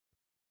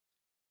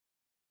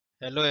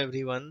Hello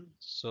everyone.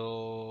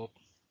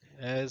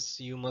 As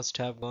you must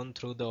have gone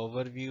through the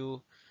overview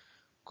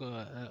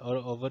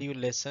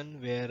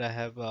lesson where I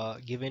have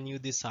given you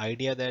this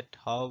idea that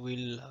how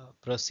we'll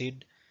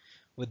proceed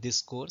with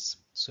this course.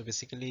 So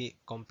basically,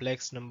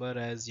 complex number,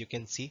 as you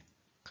can see.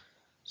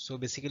 So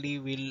basically,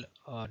 we'll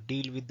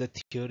deal with the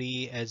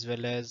theory as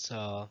well as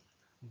the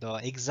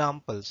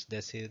examples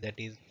that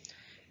is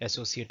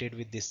associated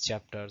with this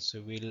chapter.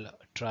 So we'll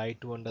try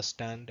to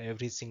understand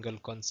every single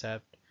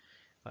concept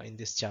in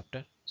this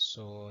chapter.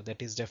 So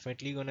that is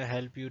definitely going to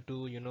help you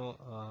to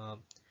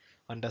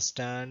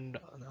understand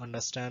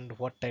understand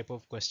what type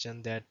of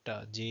question that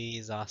JEE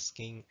is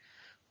asking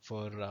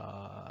for,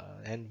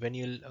 and when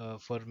you'll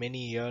for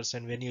many years,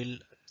 and when you'll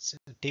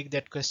take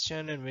that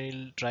question and when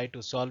you'll try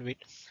to solve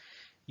it,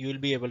 you will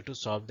be able to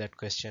solve that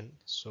question.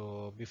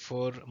 So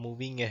before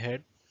moving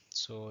ahead,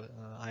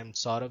 I'm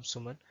Saurabh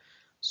Suman.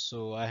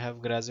 So I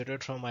have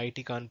graduated from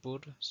IIT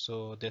Kanpur.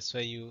 So that's why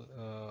you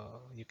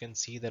can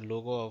see the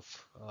logo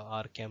of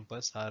our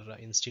campus, our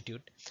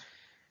institute.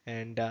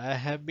 And I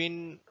have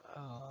been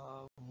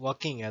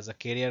working as a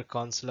career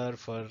counselor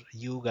for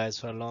you guys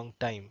for a long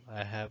time.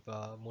 I have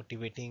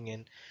motivating,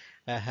 and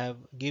I have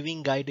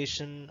giving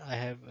guidance. I'm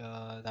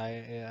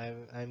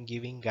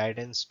giving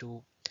guidance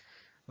to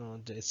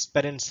the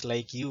parents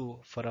like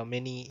you for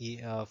many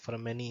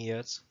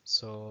years.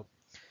 So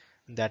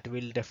that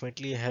will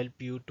definitely help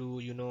you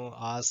to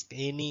ask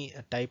any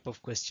type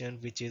of question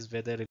which is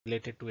whether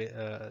related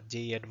to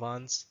JEE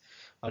Advanced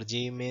or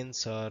JEE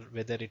Mains, or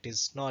whether it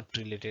is not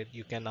related,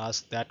 you can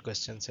ask that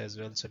questions as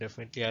well. So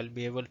definitely I'll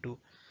be able to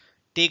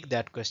take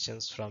that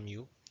questions from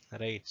you,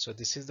 right? So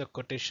this is the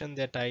quotation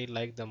that I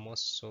like the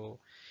most. So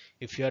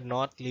if you are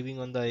not living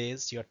on the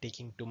edge, you are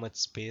taking too much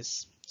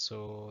space.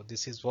 So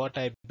this is what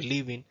I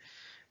believe in,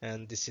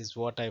 and this is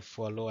what I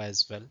follow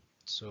as well.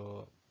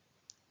 So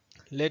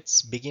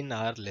let's begin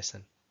our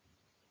lesson.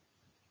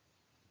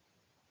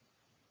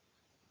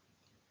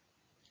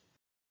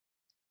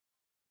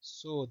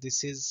 So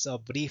this is a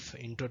brief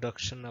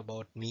introduction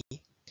about me.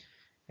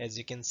 As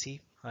you can see,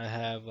 I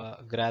have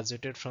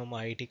graduated from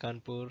IIT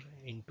Kanpur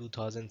in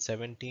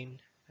 2017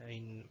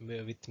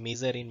 with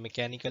major in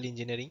mechanical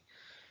engineering,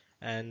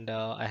 and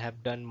I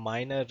have done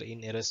minor in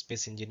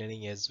aerospace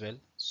engineering as well.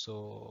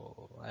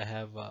 So I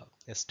have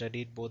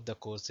studied both the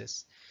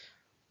courses,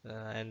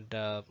 and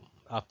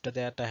after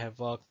that I have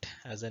worked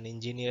as an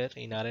engineer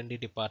in R&D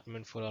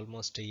department for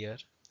almost a year,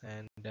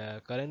 and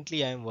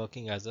currently I am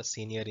working as a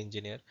senior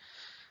engineer.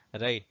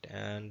 Right,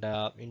 and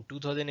in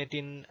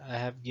 2018 I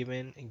have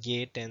given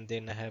GATE, and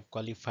then I have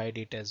qualified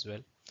it as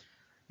well.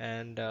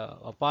 And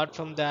apart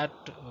from that,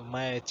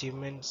 my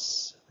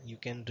achievements, you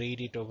can read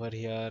it over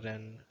here,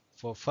 and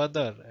for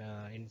further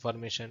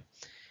information,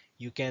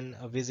 you can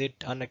visit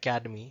an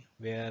academy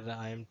where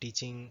I am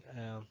teaching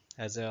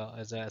as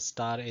a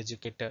star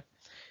educator,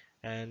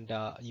 and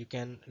you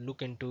can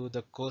look into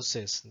the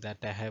courses that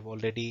I have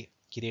already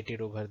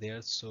created over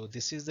there. So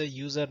this is the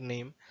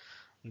username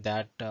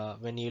that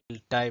when you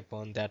type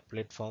on that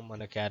platform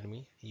on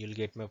academy, you'll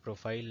get my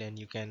profile, and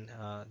you can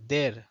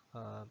there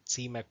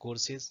see my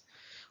courses.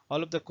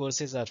 All of the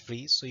courses are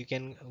free, so you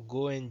can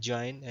go and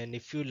join. And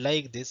if you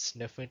like this,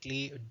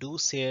 definitely do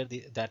share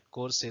that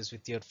courses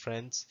with your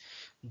friends,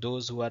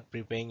 those who are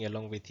preparing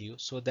along with you,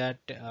 so that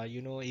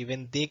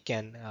even they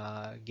can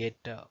get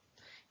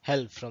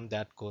help from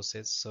that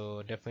courses.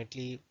 So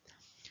definitely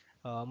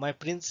my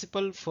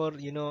principle for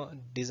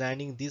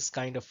designing this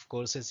kind of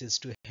courses is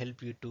to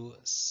help you to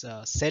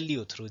sell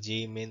you through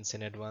JEE Mains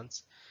in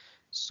advance.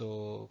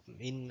 So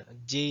in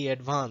JEE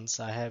Advance,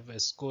 I have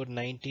scored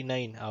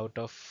 99 out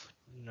of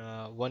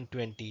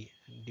 120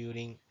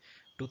 during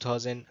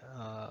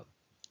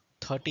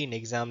 2013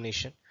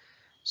 examination.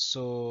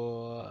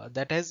 So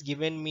that has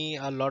given me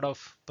a lot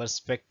of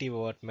perspective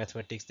about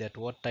mathematics, that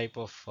what type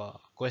of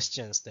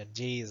questions that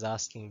JEE is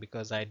asking,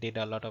 because I did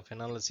a lot of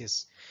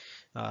analysis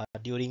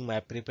during my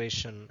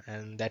preparation,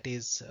 and that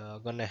is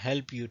gonna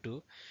help you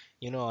to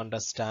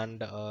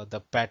understand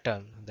the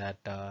pattern that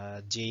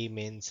JEE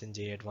Mains and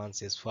JEE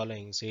Advanced is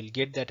following. So you'll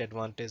get that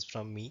advantage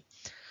from me.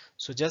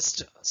 So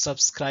just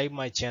subscribe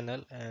my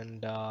channel,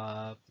 and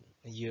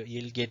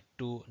you'll get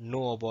to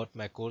know about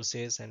my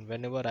courses, and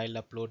whenever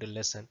I'll upload a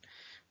lesson,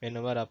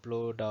 whenever I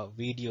upload a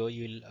video,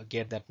 you'll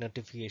get that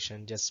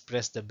notification. Just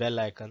press the bell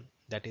icon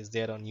that is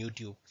there on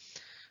YouTube,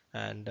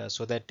 and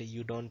so that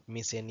you don't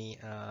miss any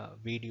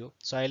video.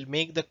 So I'll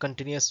make the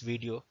continuous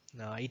video.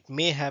 It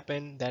may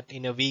happen that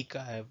in a week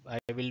I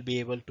will be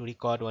able to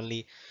record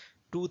only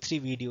 2 3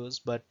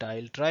 videos, but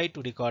I'll try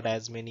to record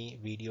as many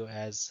video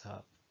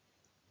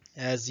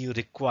as you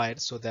require,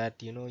 so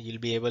that you'll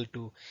be able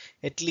to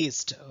at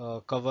least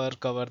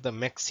cover the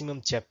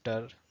maximum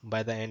chapter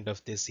by the end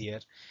of this year.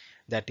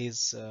 That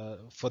is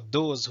for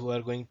those who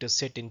are going to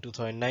sit in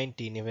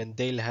 2019, even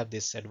they'll have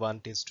this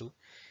advantage to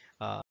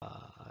uh,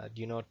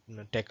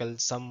 tackle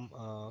some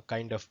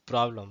kind of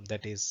problem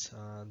that is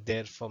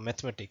there for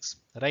mathematics,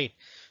 right?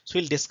 So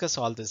we'll discuss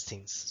all these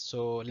things.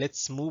 So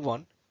let's move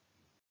on.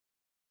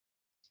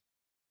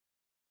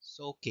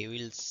 So okay,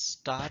 we'll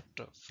start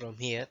from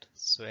here.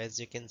 So as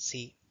you can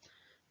see,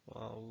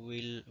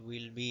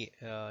 we'll be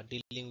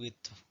dealing with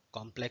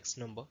complex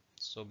number.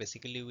 So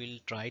basically we'll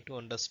try to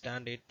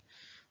understand it.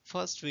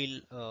 First we'll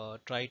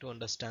try to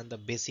understand the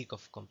basic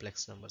of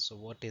complex number. So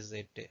what is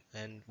it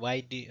and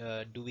why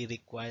do we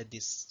require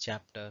this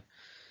chapter,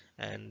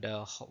 and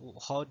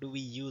how do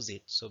we use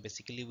it? So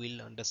basically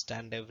we'll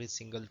understand every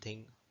single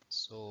thing.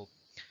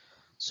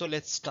 So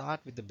let's start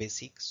with the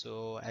basic.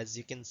 So as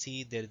you can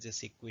see, there is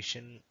this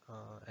equation,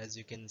 as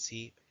you can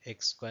see,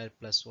 x square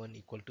plus 1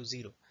 equal to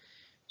 0.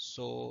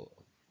 So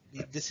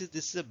this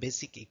is a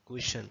basic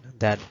equation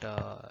that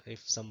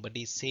if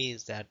somebody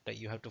says that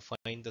you have to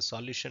find the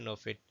solution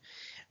of it,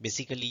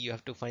 basically you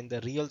have to find the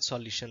real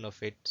solution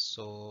of it.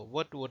 So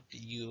what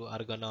you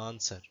are gonna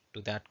answer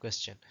to that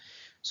question?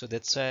 So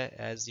that's why,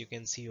 as you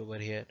can see over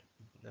here,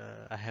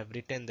 I have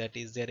written that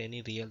is there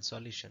any real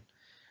solution.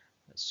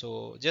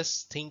 So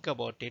just think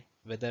about it,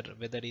 whether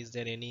is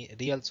there any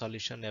real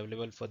solution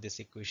available for this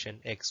equation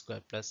x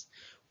square plus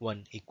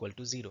 1 equal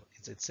to 0.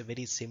 It's a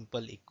very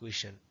simple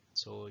equation,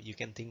 so you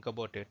can think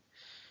about it.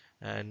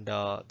 And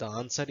the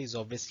answer is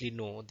obviously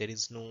no. Uh,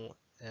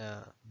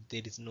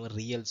 there is no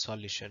real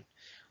solution.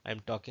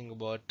 I'm talking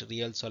about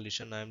real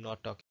solution. I'm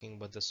not talking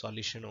about the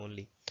solution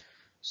only.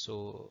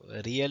 So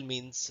real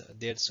means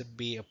there should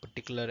be a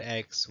particular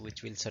x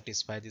which will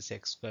satisfy this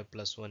x square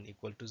plus 1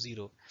 equal to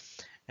 0,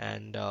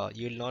 and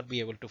you will not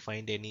be able to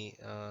find any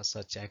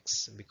such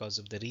x, because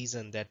of the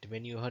reason that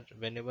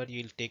whenever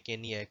you will take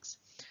any x,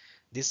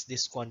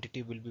 this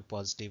quantity will be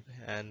positive,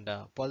 and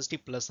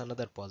positive plus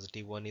another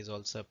positive one is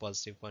also a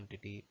positive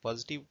quantity.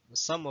 Positive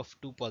sum of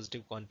two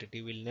positive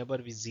quantity will never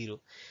be zero.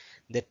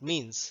 That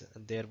means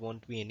there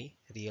won't be any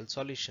real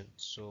solution.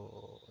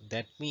 So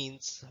that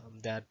means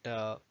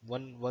that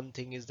one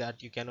thing is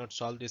that you cannot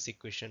solve this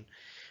equation,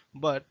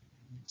 but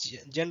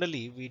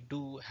generally we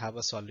do have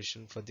a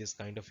solution for this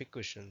kind of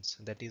equations.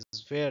 That is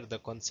where the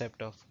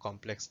concept of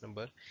complex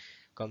number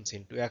comes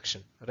into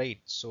action, right?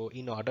 So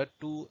in order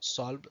to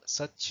solve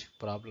such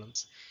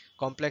problems,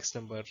 complex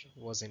number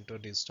was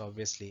introduced,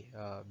 obviously,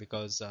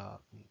 because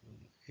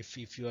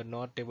if you are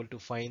not able to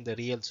find the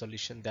real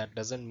solution, that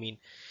doesn't mean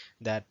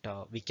that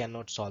we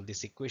cannot solve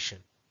this equation,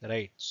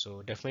 right?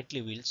 So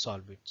definitely we'll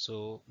solve it.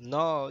 So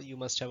now you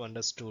must have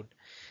understood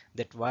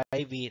that why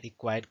we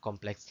required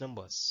complex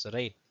numbers,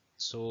 right?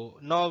 So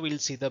now we'll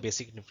see the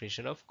basic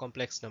definition of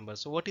complex number.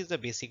 So what is the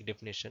basic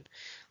definition?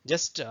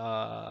 Just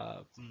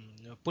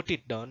put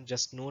it down,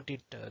 just note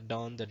it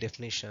down, the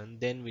definition,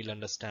 then we'll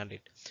understand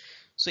it.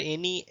 So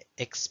any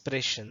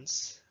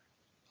expressions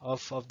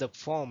of the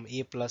form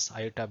a plus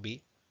iota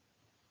b,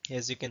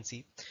 as you can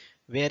see,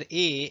 where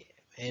a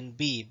and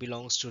b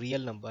belongs to real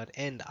number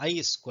and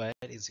I square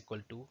is equal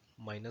to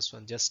minus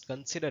 1. Just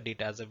consider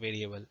it as a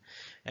variable,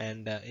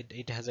 and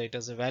it has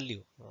a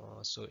value.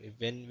 So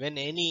when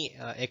any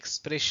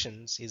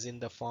expressions is in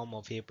the form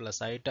of a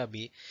plus iota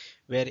b,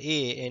 where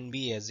a and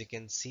b, as you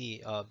can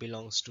see,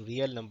 belongs to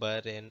real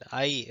number and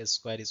I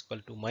square is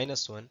equal to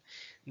minus 1,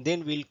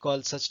 then we'll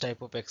call such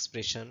type of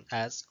expression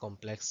as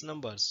complex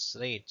numbers,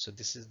 right? So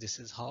this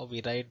is how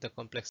we write the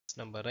complex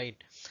number, right?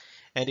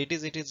 And it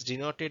is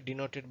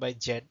denoted by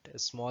z, a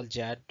small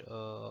z.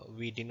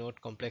 We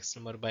denote complex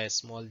number by a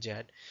small z,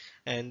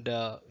 and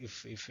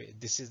if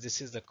this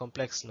is the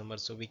complex number,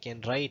 so we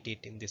can write it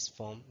in this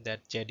form,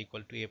 that z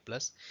equal to a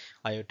plus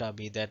iota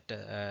b,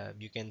 that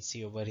you can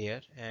see over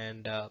here.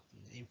 And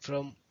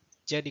from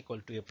z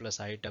equal to a plus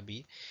iota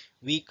b,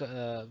 we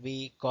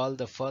call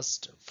the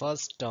first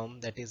term,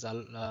 that is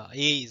a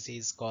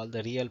is called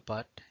the real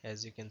part,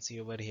 as you can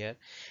see over here,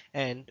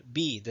 and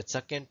b the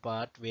second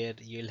part, where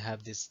you'll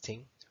have this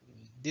thing,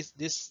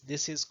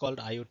 this is called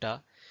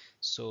iota.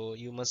 So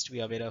you must be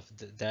aware of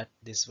that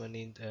this one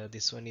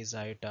is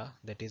iota.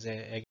 That is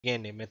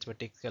again a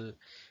mathematical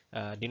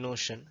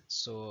denotion.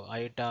 So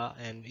iota,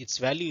 and its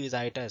value is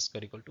iota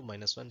square equal to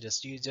minus 1.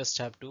 Just you just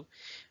have to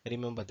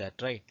remember that,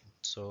 right?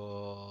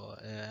 So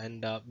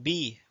and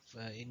b,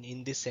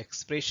 in this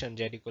expression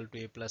z equal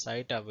to a plus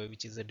iota,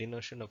 which is a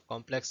denotion of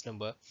complex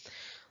number,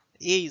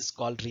 a is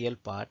called real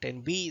part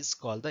and B is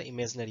called the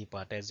imaginary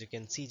part. As you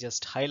can see,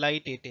 just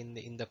highlight it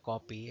in the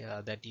copy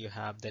that you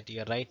have, that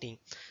you are writing,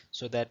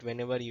 so that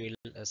whenever you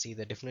will see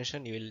the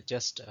definition, you will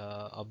just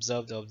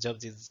observe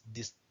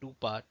these two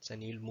parts,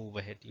 and you will move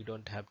ahead. You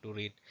don't have to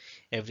read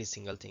every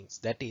single things.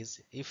 That is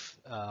if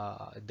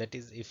A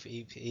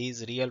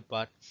is real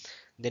part,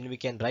 then we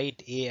can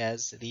write a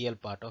as real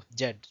part of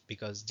z,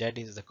 because z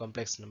is the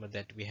complex number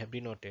that we have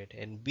denoted,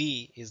 and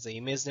b is the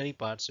imaginary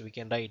part, so we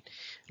can write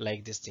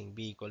like this thing,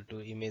 b equal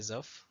to image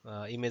of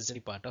imaginary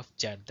part of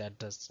z.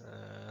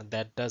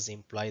 That does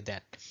imply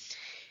that.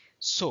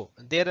 So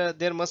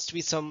there must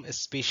be some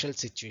special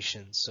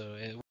situations. So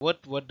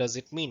what does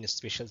it mean,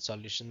 special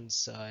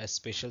solutions?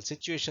 Special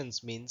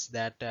situations means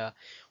that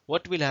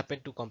what will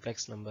happen to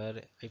complex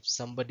number if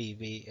somebody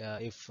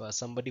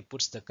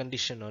puts the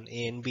condition on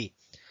a and b.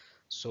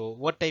 So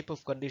what type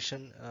of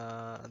condition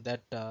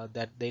that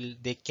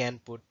they can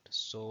put?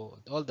 So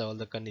all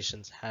the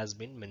conditions has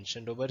been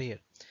mentioned over here.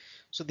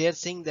 So they are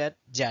saying that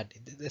JAD,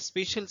 the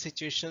special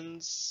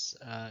situations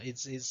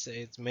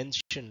is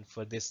mentioned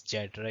for this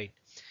JAD, right?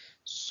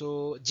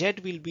 So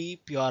JAD will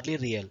be purely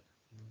real.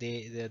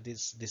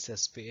 This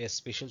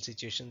special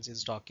situations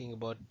is talking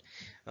about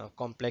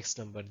complex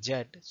number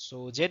JAD.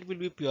 So JAD will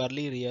be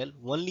purely real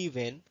only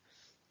when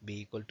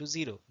b equal to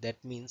 0.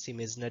 That means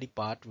imaginary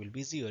part will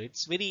be 0.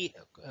 It's very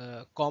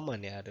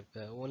common, yeah.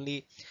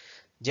 Only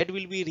Z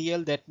will be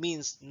real. That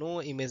means no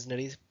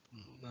imaginary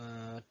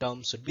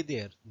term should be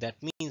there. That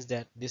means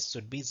that this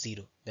should be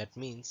 0. That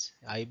means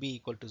ib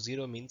equal to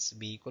 0 means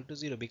b equal to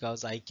 0,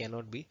 because I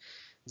cannot be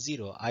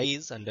 0. I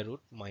is under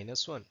root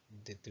minus 1,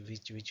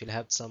 which will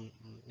have some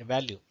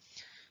value.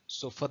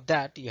 So for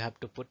that you have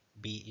to put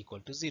b equal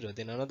to 0.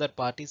 Then another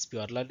part is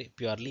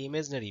purely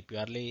imaginary.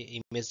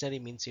 Purely imaginary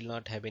means you will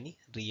not have any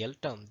real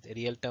term. The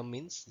real term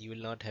means you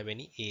will not have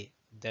any a.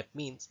 That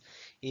means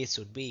a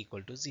should be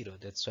equal to 0.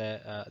 That's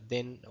why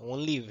then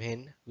only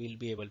when we'll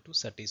be able to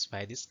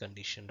satisfy this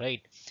condition,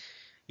 right?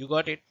 You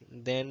got it.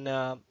 Then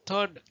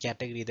third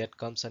category that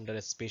comes under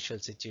a special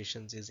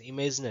situations is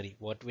imaginary.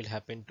 What will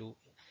happen to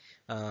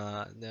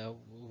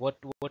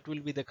what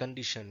will be the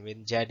condition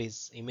when JAD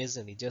is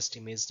imaginary, just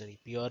imaginary,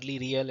 purely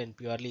real and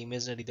purely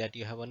imaginary, that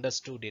you have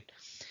understood it.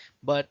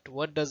 But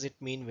what does it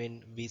mean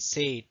when we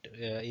say it,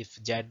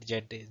 if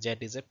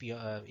JAD is a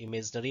pure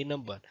imaginary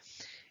number?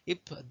 If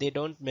they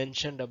don't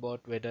mention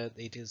about whether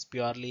it is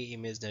purely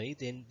imaginary,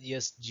 then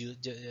yes, you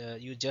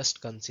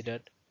just consider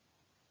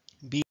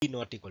b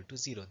not equal to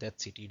 0.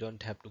 That's it. You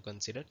don't have to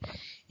consider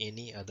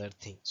any other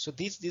thing. So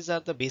these are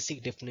the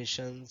basic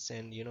definitions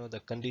and the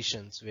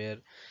conditions where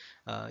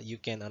you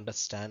can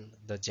understand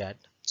the JAD.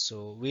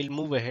 So we'll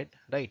move ahead,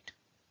 right?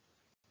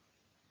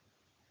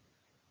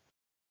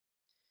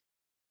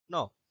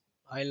 Now,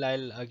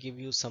 I'll give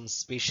you some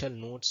special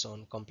notes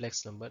on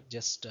complex number.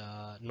 Just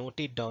note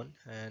it down,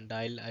 and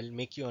I'll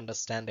make you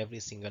understand every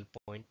single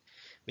point,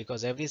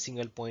 because every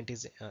single point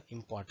is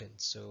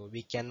important. So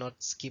we cannot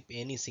skip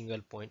any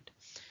single point.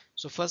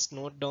 So first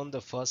note down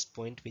the first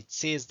point, which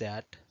says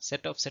that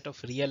set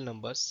of real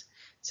numbers,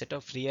 set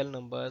of real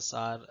numbers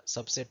are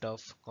subset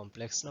of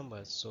complex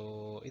numbers.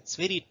 So it's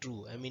very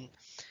true. I mean,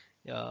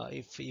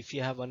 if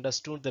you have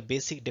understood the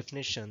basic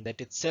definition, that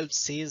itself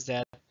says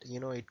that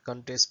it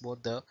contains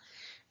both the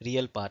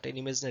real part and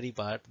imaginary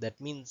part. That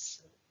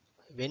means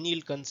when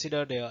you'll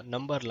consider the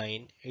number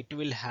line, it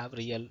will have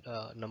real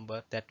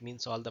number. That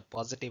means all the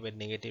positive and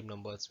negative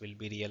numbers will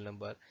be real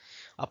number.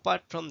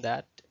 Apart from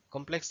that,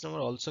 complex number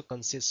also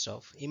consists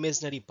of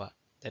imaginary part.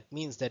 That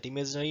means that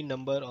imaginary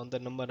number on the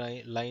number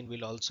line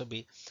will also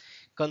be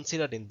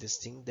considered in this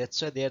thing.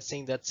 That's why they are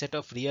saying that set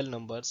of real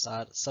numbers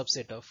are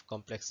subset of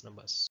complex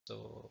numbers.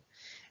 So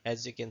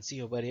as you can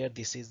see over here,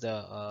 this is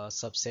the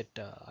subset,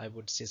 I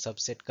would say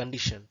subset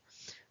condition,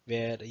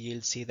 where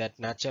you'll see that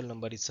natural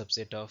number is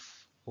subset of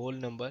whole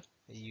number.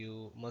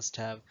 You must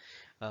have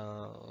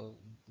uh,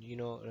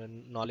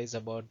 knowledge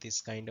about this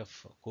kind of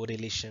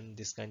correlation,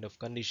 this kind of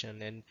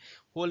condition. And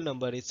whole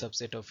number is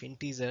subset of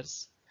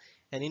integers,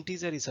 an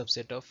integer is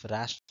subset of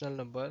rational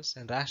numbers,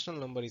 and rational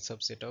number is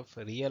subset of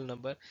real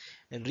number,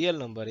 and real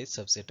number is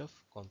subset of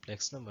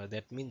complex number.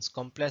 That means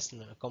complex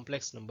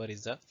number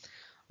is the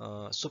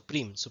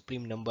supreme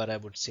number, I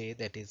would say.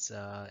 That is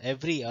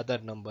every other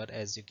number,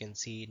 as you can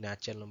see,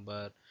 natural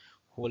number,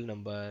 whole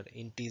number,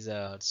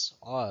 integers,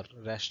 or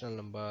rational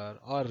number,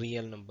 or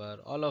real number,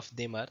 all of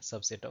them are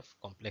subset of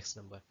complex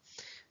number.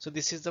 So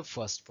this is the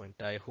first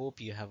point. I hope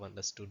you have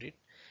understood it.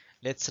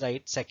 Let's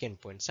write second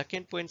point.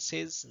 Second point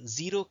says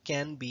 0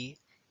 can be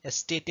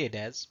stated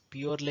as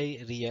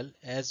purely real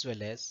as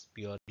well as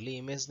purely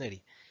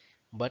imaginary,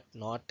 but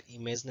not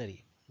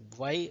imaginary.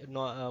 Why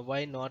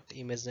not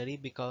imaginary?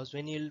 Because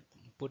when you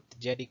put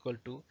z equal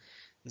to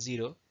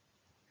 0,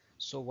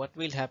 so what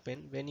will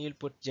happen when you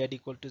put z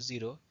equal to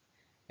 0?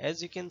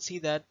 As you can see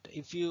that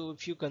if you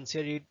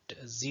consider it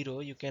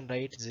 0, you can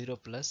write 0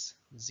 plus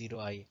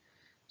 0i.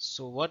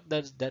 So what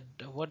does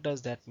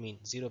that mean?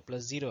 0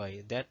 plus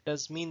 0i. That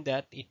does mean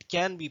that it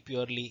can be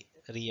purely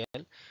real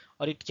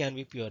or it can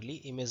be purely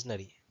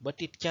imaginary,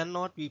 but it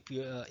cannot be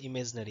pure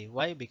imaginary.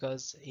 Why?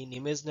 Because in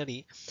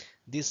imaginary,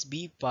 this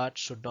b part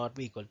should not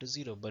be equal to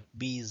 0, but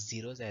b is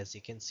 0, as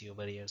you can see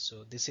over here.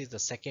 So this is the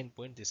second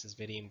point. This is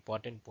very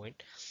important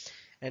point.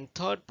 And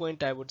third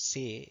point I would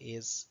say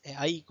is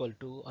I equal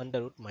to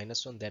under root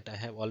minus 1, that I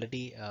have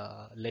already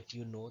let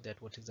you know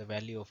that what is the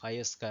value of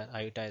I square,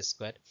 iota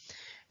square,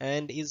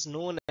 and is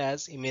known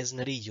as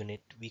imaginary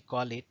unit. We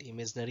call it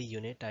imaginary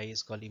unit. I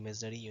is called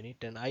imaginary unit,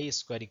 and I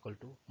square equal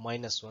to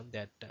minus 1,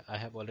 that I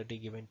have already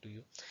given to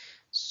you.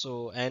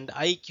 So and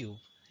I cube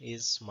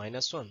is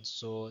minus 1.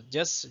 So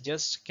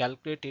just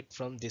calculate it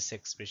from this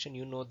expression.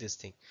 You know this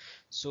thing.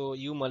 So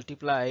you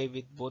multiply I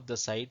with both the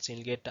sides,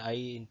 you'll get I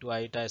into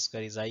iota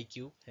square is I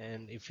cube,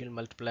 and if you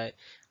multiply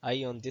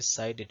I on this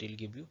side, it will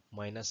give you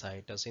minus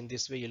iota. So in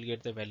this way you'll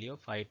get the value of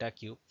iota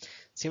cube.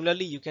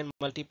 Similarly, you can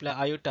multiply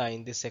iota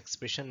in this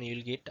expression,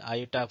 you'll get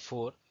iota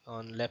 4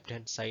 on left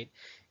hand side,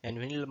 and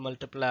when you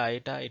multiply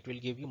iota it will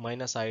give you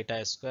minus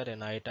iota square,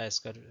 and iota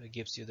square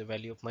gives you the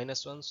value of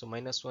 -1. So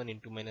 -1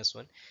 into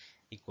 -1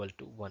 equal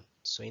to 1.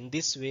 So in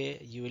this way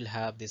you will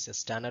have this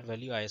standard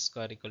value I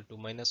square equal to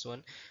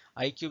 -1,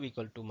 I cube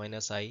equal to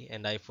minus I,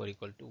 and I4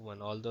 equal to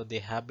 1, although they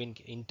have been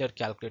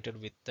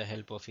intercalculated with the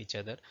help of each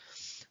other.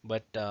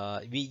 But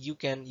you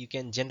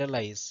can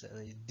generalize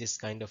this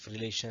kind of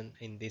relation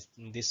in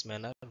this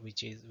manner,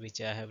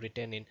 which I have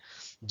written in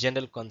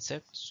general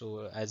concept.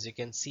 So as you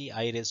can see,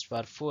 I raised to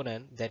power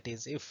 4n, that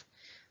is, if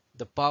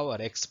the power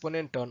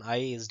exponent on I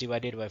is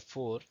divided by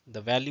 4,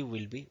 the value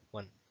will be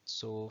 1.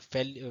 So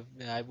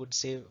I would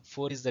say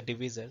 4 is the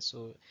divisor.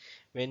 So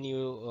when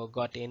you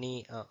got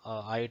any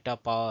iota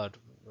power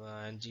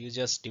and you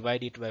just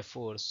divide it by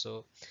 4,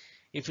 so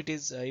if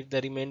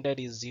the remainder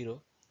is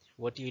 0,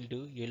 what you'll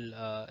do,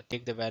 you'll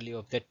take the value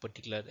of that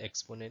particular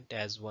exponent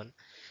as 1.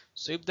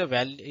 So if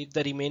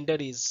the remainder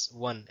is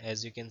 1,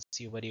 as you can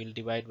see over, you will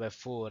divide by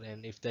 4,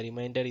 and if the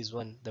remainder is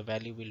 1, the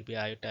value will be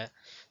iota.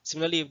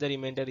 Similarly, if the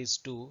remainder is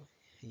 2,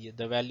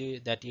 the value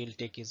that you will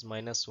take is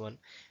 -1,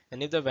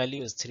 and if the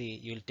value is 3,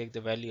 you will take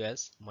the value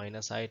as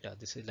minus iota.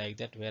 This is like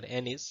that, where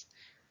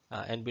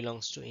n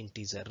belongs to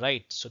integer,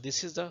 right? So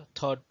this is the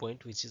third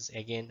point, which is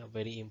again a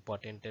very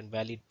important and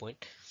valid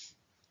point.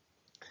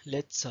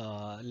 Let's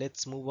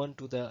move on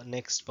to the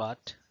next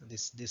part.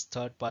 This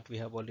third part we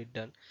have already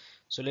done,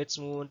 so let's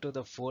move on to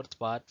the fourth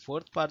part.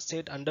 Fourth part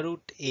said under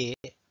root a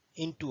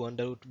into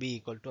under root b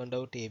equal to under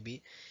root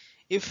ab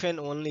if and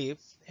only if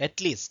at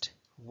least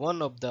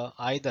one of the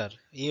either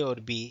a or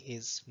b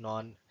is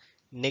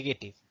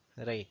non-negative,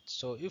 right?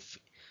 So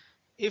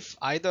if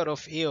either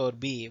of a or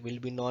b will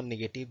be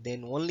non-negative,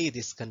 then only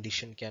this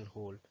condition can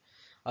hold,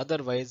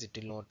 otherwise it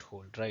will not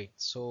hold, right?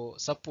 So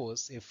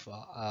suppose if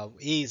a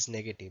is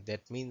negative,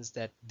 that means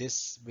that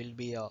this will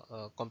be a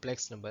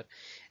complex number,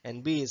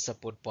 and b is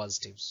suppose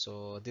positive,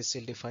 so this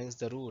will defines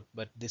the root,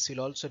 but this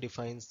will also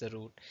defines the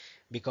root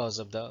because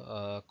of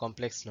the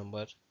complex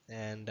number.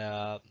 And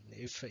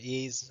if a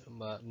is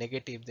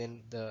negative,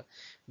 then the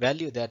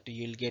value that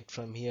you'll get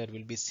from here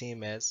will be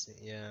same as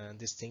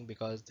this thing,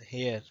 because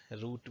here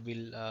root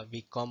will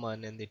be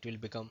common and it will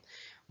become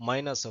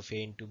minus of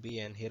a into b,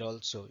 and here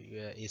also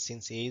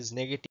since a is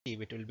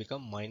negative, it will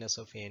become minus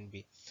of a and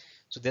b.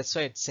 So that's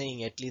why it's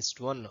saying at least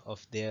one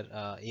of their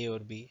a or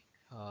b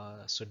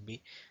should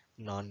be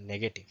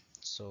non-negative.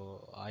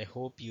 So I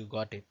hope you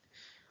got it.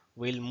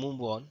 We'll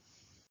move on.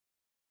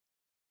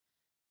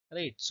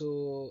 Right,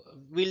 so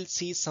we'll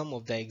see some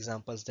of the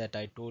examples that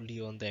I told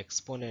you on the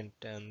exponent,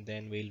 and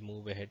then we'll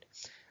move ahead.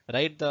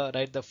 Write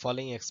the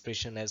following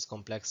expression as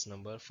complex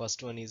number.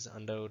 First one is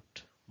under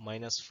root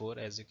 -4.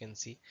 As you can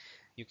see,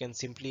 you can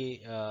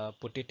simply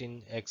put it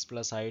in x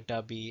plus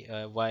iota b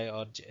y,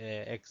 or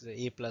x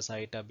a plus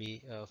iota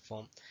b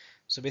form.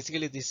 So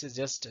basically this is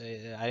just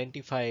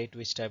identify it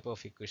which type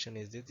of equation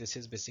is this. This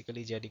is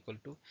basically z equal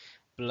to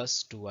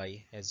plus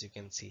 2i, as you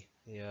can see.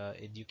 Yeah,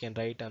 you can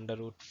write under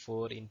root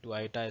 4 into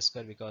iota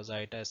square, because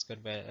iota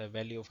square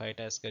value of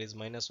iota square is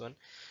 -1.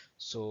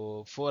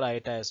 So 4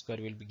 iota square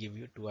will be give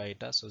you 2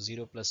 iota. So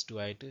 0 plus 2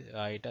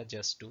 iota,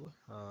 just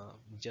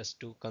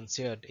to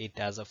consider it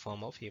as a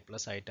form of a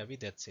plus iota b.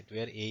 That's it,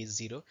 where a is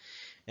 0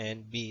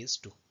 and b is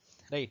 2.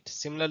 Right.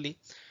 Similarly,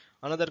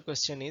 another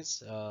question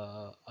is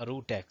a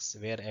root x,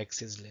 where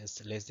x is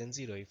less than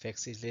 0. If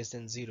x is less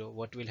than 0,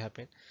 what will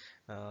happen?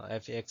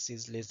 If x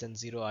is less than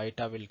 0,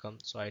 iota will come.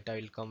 So iota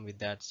will come with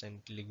that,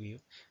 and it will give you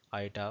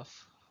iota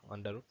of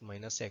under root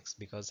minus x,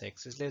 because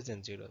x is less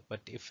than 0. But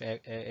if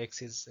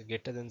x is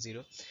greater than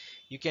 0,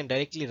 you can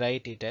directly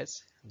write it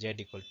as z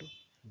equal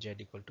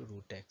to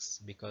root x,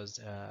 because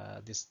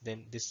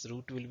this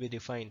root will be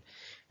defined,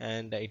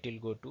 and it will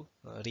go to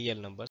real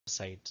number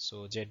side.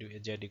 So z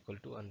equal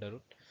to under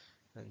root,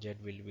 and z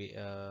will be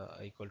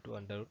equal to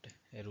under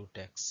root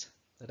x,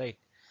 right?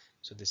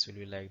 So this will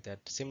be like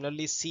that.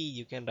 Similarly, c,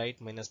 you can write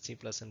 -3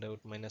 plus under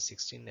root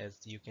 -16. As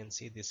you can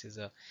see, this is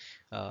a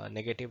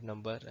negative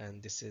number,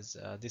 and this is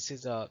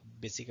a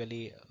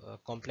basically a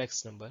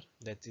complex number,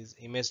 that is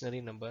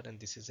imaginary number, and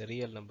this is a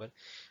real number.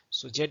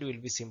 So z will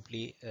be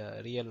simply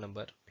real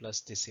number plus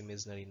this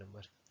imaginary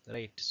number,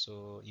 right?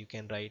 So you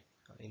can write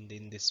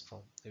in this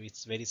form.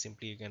 It's very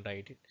simply you can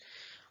write it.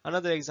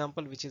 Another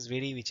example which is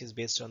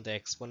based on the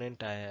exponent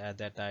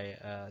that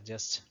I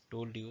just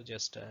told you,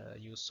 just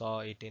you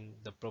saw it in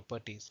the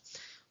properties.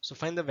 So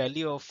find the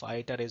value of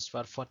iota raised to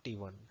power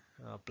 41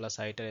 plus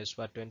iota raised to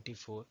power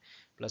 24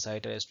 plus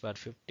iota raised to power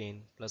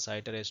 15 plus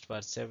iota raised to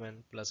power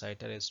 7 plus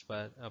iota raised to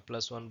power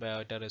plus 1 by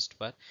iota raised to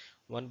power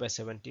 1 by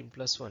 17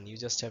 plus 1. You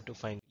just have to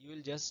find. You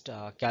will just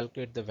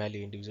calculate the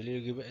value individually.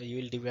 You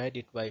will divide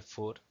it by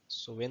 4.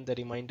 So when the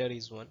remainder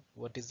is 1,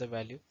 what is the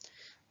value?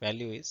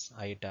 Value is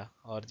iota,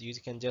 or you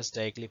can just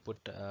directly put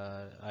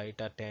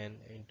iota 10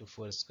 into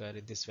 4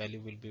 square. This value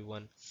will be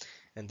 1,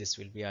 and this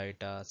will be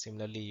iota.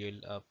 Similarly, you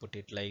will put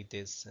it like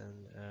this,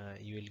 and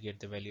you will get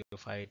the value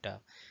of iota.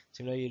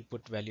 Similarly, you'll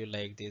put value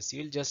like this.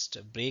 You'll just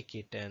break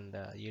it, and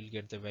you'll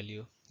get the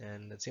value.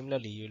 And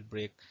similarly, you will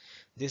break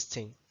this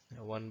thing,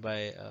 1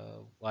 by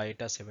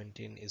iota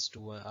 17 is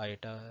to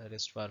iota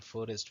raised power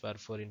 4 raised power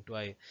 4 into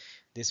I.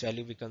 This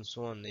value becomes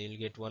so on. You'll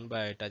get 1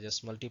 by iota.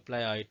 Just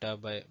multiply iota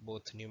by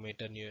both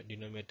numerator and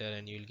denominator,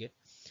 and you'll get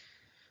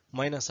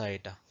minus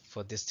iota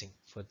for this thing,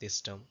 for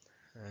this term.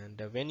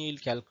 And when you'll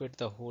calculate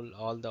the whole,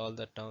 all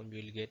the term,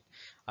 you'll get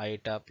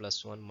iota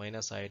plus 1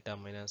 minus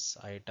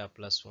iota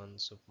plus 1.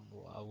 So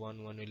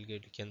 1 will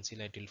get cancel.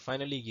 It will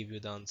finally give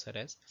you the answer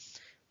as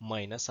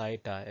minus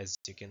iota, as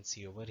you can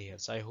see over here.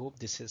 So I hope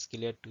this is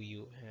clear to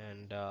you,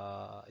 and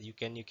you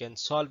can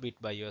solve it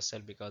by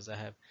yourself, because I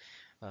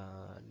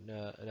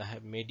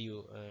have made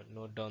you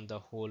note down the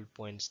whole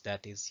points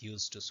that is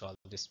used to solve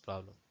this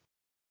problem.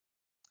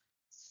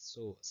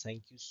 So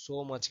thank you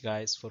so much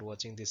guys for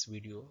watching this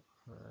video.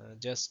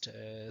 Just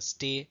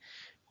stay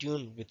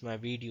tuned with my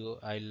video.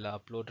 I'll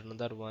upload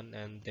another one,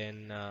 and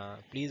then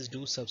please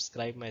do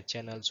subscribe my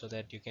channel so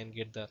that you can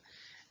get the,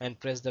 and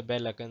press the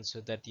bell icon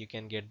so that you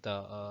can get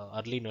the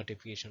early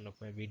notification of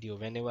my video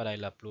whenever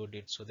I'll upload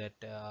it, so that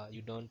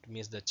you don't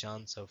miss the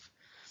chance of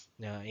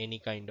any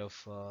kind of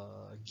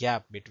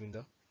gap between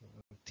the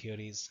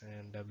theories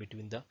and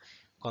between the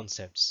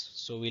concepts.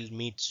 So we'll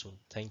meet soon.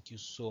 Thank you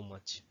so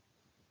much.